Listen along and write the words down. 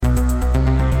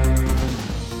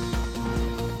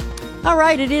All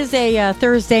right, it is a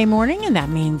Thursday morning, and that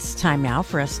means time now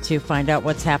for us to find out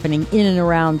what's happening in and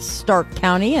around Stark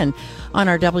County. And on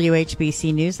our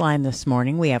WHBC Newsline this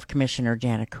morning, we have Commissioner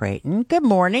Janet Creighton. Good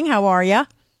morning. How are you?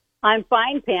 I'm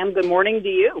fine, Pam. Good morning to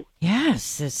you.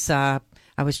 Yes, I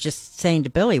was just saying to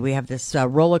Billy, we have this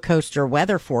roller coaster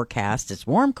weather forecast. It's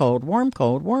warm, cold, warm,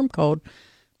 cold, warm, cold.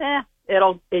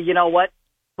 You know what?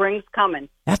 Spring's coming.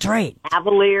 That's right.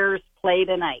 Cavaliers play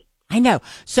tonight. I know.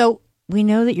 So we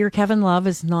know that your Kevin Love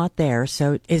is not there.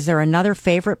 So is there another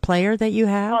favorite player that you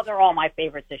have? Oh, they're all my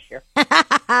favorites this year.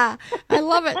 I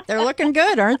love it. They're looking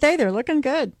good, aren't they? They're looking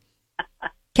good.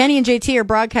 Kenny and JT are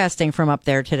broadcasting from up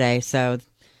there today, so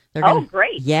they're gonna,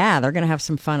 great. Yeah, they're going to have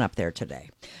some fun up there today.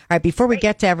 All right, before we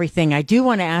get to everything, I do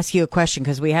want to ask you a question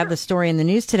because we have the story in the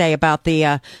news today about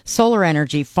the solar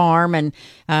energy farm, and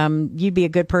you'd be a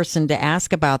good person to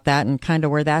ask about that and kind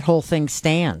of where that whole thing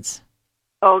stands.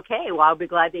 Okay, well, I'll be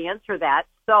glad to answer that.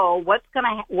 So what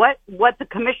the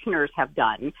commissioners have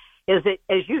done is that,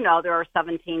 as you know, there are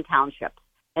 17 townships,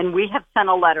 and we have sent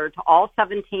a letter to all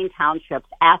 17 townships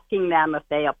asking them if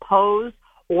they oppose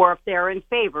or if they're in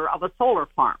favor of a solar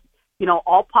farm. You know,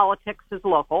 all politics is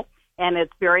local, and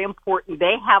it's very important.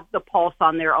 They have the pulse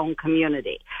on their own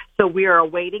community. So we are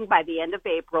awaiting by the end of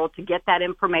April to get that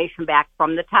information back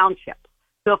from the townships.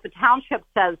 So if the township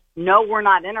says, no, we're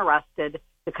not interested,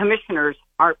 the commissioners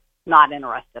are not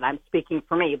interested. I'm speaking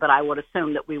for me, but I would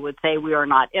assume that we would say we are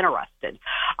not interested.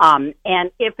 And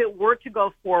if it were to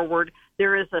go forward,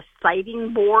 there is a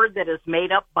siting board that is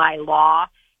made up by law,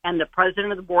 and the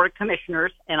president of the Board of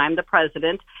Commissioners, and I'm the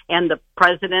president, and the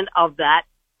president of that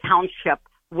township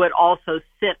would also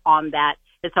sit on that.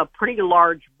 It's a pretty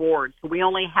large board, so we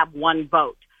only have one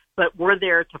vote, but we're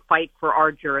there to fight for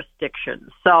our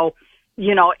jurisdiction. So,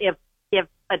 you know, if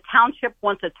a township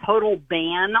wants a total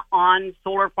ban on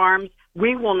solar farms,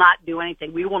 we will not do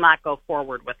anything. We will not go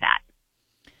forward with that.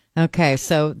 Okay,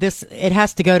 so it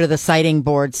has to go to the siting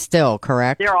board still,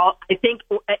 correct? I think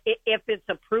if it's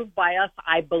approved by us,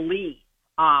 I believe.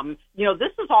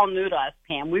 This is all new to us,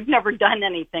 Pam. We've never done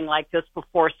anything like this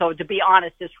before. So to be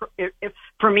honest,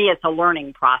 for me, it's a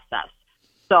learning process.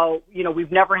 So,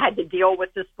 we've never had to deal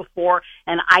with this before,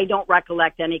 and I don't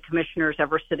recollect any commissioners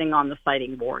ever sitting on the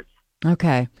siting boards.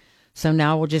 Okay. So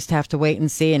now we'll just have to wait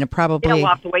and see, and we'll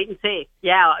have to wait and see.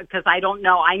 Yeah, because I don't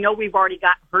know. I know we've already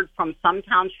heard from some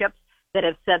townships that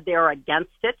have said they're against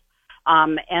it,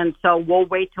 and so we'll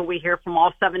wait till we hear from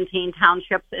all 17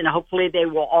 townships, and hopefully they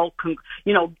will all,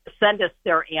 send us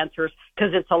their answers,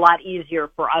 because it's a lot easier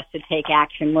for us to take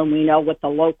action when we know what the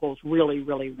locals really,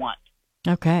 really want.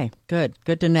 Okay, good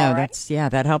to know. Right.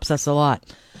 That helps us a lot.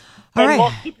 All right.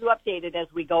 We'll keep you updated as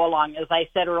we go along. As I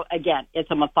said, again, it's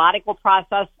a methodical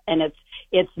process, and it's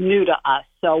new to us.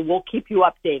 So we'll keep you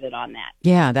updated on that.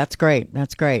 Yeah, that's great.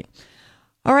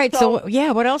 All right. So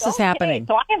what else is happening?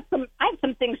 So I have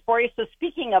some things for you. So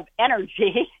speaking of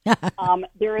energy,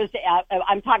 there is.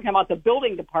 I'm talking about the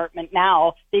building department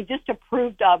now. They just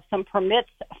approved of some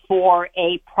permits for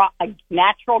a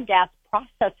natural gas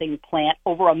processing plant,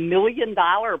 over $1 million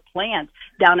plant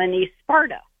down in East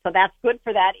Sparta. So that's good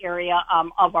for that area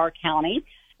of our county.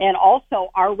 And also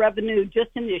our revenue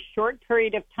just in this short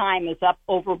period of time is up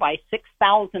over by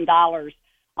 $6,000.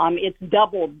 It's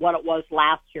doubled what it was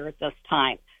last year at this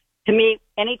time. To me,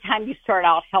 anytime you start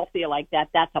out healthy like that,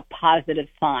 that's a positive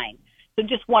sign. So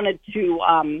just wanted to,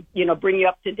 bring you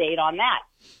up to date on that.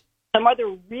 Some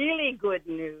other really good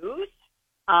news.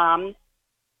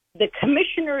 The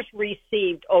commissioners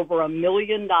received over $1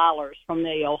 million from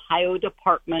the Ohio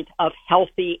Department of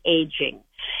Healthy Aging.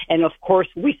 And of course,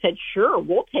 we said, sure,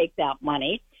 we'll take that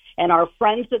money. And our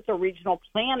friends at the Regional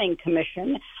Planning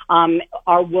Commission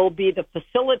will be the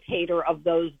facilitator of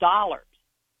those dollars.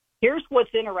 Here's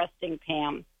what's interesting,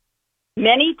 Pam.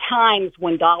 Many times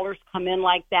when dollars come in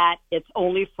like that, it's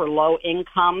only for low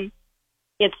income.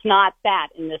 It's not that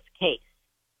in this case.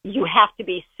 You have to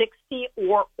be 60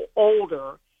 or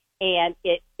older, and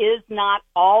it is not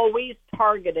always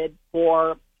targeted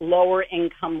for lower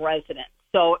income residents.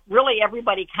 So really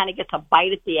everybody kind of gets a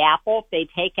bite at the apple if they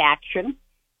take action.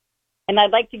 And I'd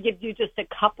like to give you just a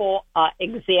couple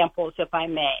examples, if I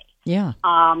may. Yeah.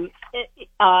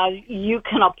 You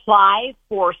can apply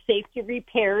for safety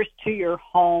repairs to your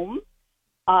home.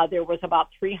 There was about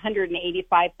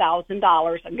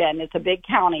 $385,000. Again, it's a big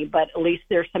county, but at least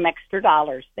there's some extra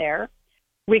dollars there.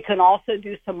 We can also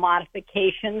do some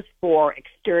modifications for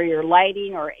exterior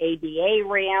lighting or ADA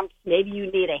ramps. Maybe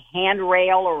you need a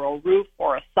handrail or a roof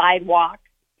or a sidewalk.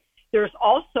 There's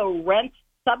also rent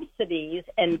subsidies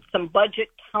and some budget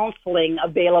counseling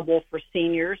available for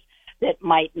seniors that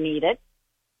might need it.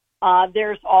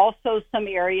 There's also some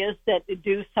areas that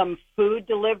do some food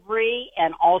delivery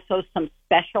and also some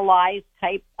specialized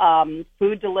type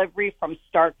food delivery from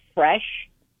Start Fresh.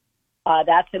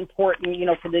 That's important,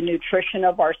 for the nutrition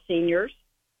of our seniors.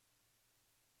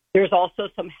 There's also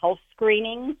some health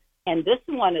screenings, and this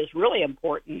one is really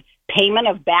important, payment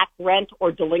of back rent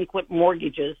or delinquent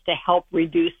mortgages to help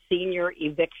reduce senior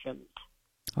evictions.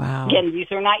 Wow. Again, these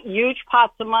are not huge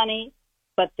pots of money,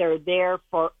 but they're there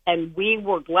and we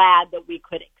were glad that we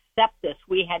could accept this.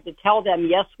 We had to tell them,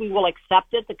 yes, we will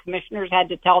accept it. The commissioners had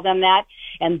to tell them that,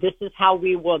 and this is how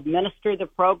we will administer the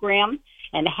program.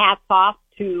 And hats off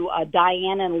to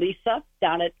Diane and Lisa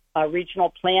down at Regional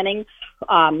Planning.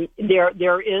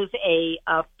 There is a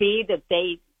fee that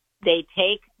they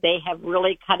take. They have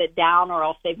really cut it down, or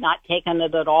else they've not taken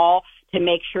it at all, to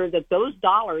make sure that those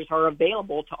dollars are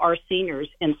available to our seniors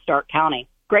in Stark County.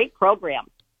 Great program.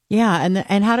 Yeah,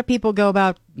 and how do people go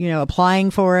about, applying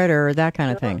for it or that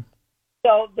kind of thing?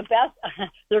 So the best,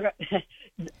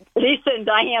 Lisa and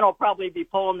Diane will probably be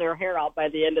pulling their hair out by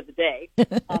the end of the day.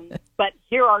 But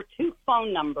here are 2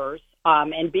 phone numbers,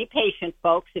 and be patient,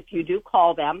 folks, if you do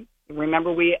call them.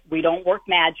 Remember, we don't work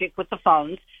magic with the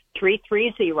phones.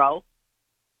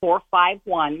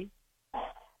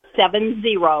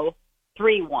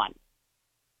 330-451-7031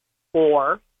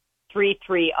 or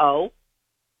 330.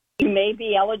 You may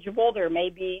be eligible. There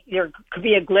could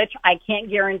be a glitch. I can't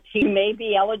guarantee you may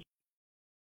be eligible.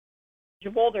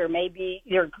 There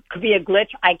could be a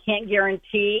glitch. I can't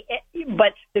guarantee it.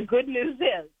 But the good news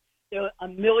is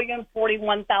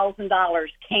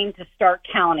 $1,041,000 came to Stark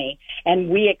County, and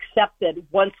we accepted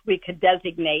once we could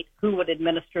designate who would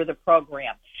administer the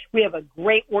program. We have a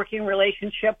great working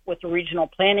relationship with the Regional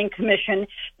Planning Commission.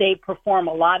 They perform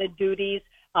a lot of duties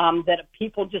that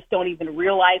people just don't even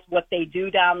realize what they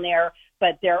do down there,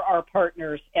 but they're our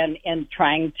partners in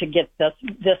trying to get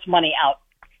this money out,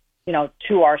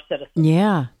 to our citizens.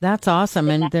 Yeah, that's awesome.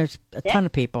 And there's a ton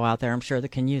of people out there, I'm sure, that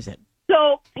can use it.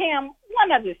 So, Pam,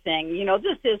 one other thing,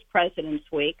 this is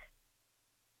President's Week,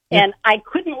 and I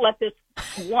couldn't let this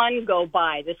one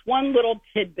little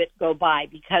tidbit go by,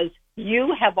 because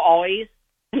you have always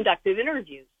conducted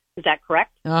interviews. Is that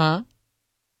correct? Uh-huh.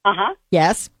 Uh-huh.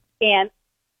 Yes. And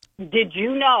did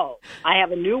you know I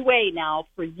have a new way now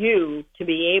for you to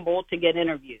be able to get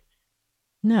interviews?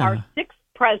 No. Our 6th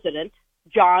president,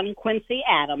 John Quincy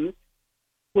Adams,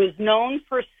 was known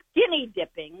for skinny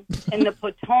dipping in the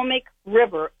Potomac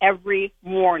River every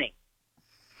morning.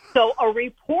 So a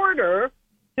reporter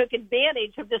took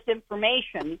advantage of this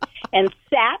information and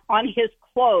sat on his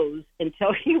clothes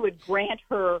until he would grant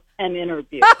her an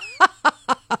interview.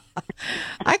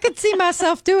 I could see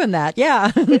myself doing that.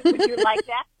 Yeah. Would you like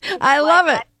that? I love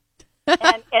it.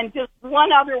 And just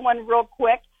one other one real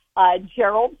quick.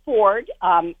 Gerald Ford,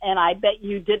 and I bet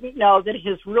you didn't know that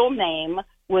his real name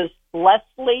was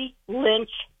Leslie Lynch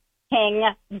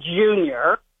King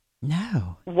Jr.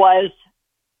 No. Was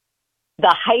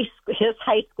his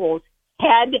high school's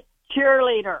head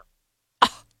cheerleader.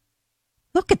 Oh,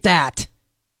 look at that.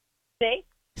 See?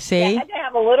 See? I had to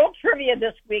have a little trivia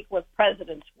this week with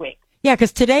President's Week. Yeah,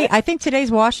 because I think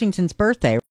today's Washington's birthday.